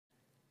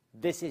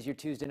This is your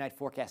Tuesday night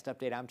forecast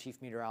update. I'm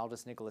Chief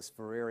Meteorologist Nicholas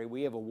Ferreri.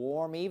 We have a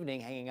warm evening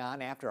hanging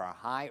on after our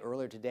high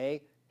earlier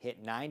today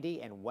hit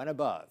 90 and went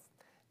above.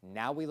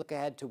 Now we look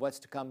ahead to what's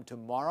to come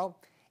tomorrow,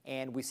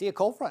 and we see a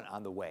cold front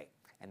on the way.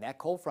 And that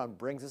cold front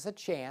brings us a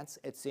chance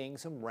at seeing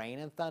some rain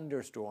and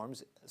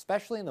thunderstorms,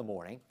 especially in the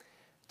morning.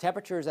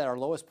 Temperatures at our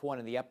lowest point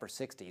in the upper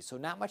 60s, so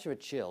not much of a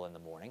chill in the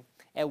morning.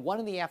 At 1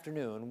 in the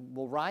afternoon,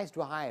 we'll rise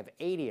to a high of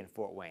 80 in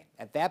Fort Wayne.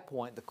 At that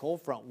point, the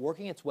cold front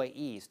working its way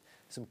east,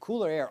 some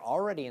cooler air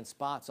already in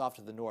spots off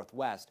to the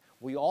northwest.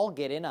 We all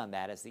get in on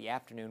that as the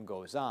afternoon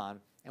goes on,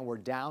 and we're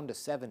down to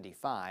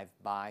 75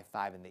 by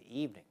 5 in the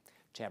evening.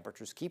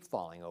 Temperatures keep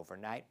falling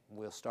overnight.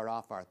 We'll start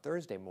off our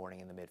Thursday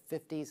morning in the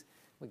mid-50s.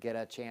 We get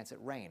a chance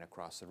at rain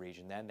across the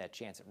region then. That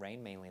chance at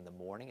rain mainly in the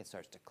morning. It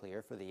starts to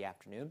clear for the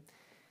afternoon.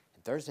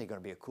 Thursday going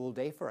to be a cool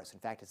day for us. In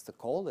fact, it's the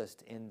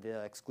coldest in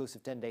the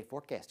exclusive 10-day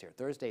forecast here.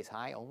 Thursday's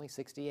high only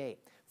 68.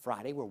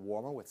 Friday we're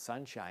warmer with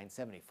sunshine,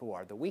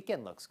 74. The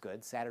weekend looks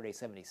good. Saturday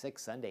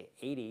 76, Sunday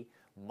 80.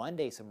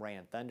 Monday some rain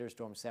and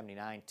thunderstorms,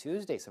 79.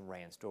 Tuesday some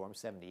rain and storms,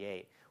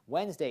 78.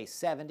 Wednesday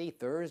 70,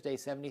 Thursday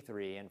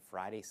 73, and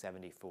Friday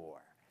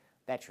 74.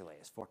 That's your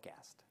latest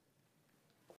forecast.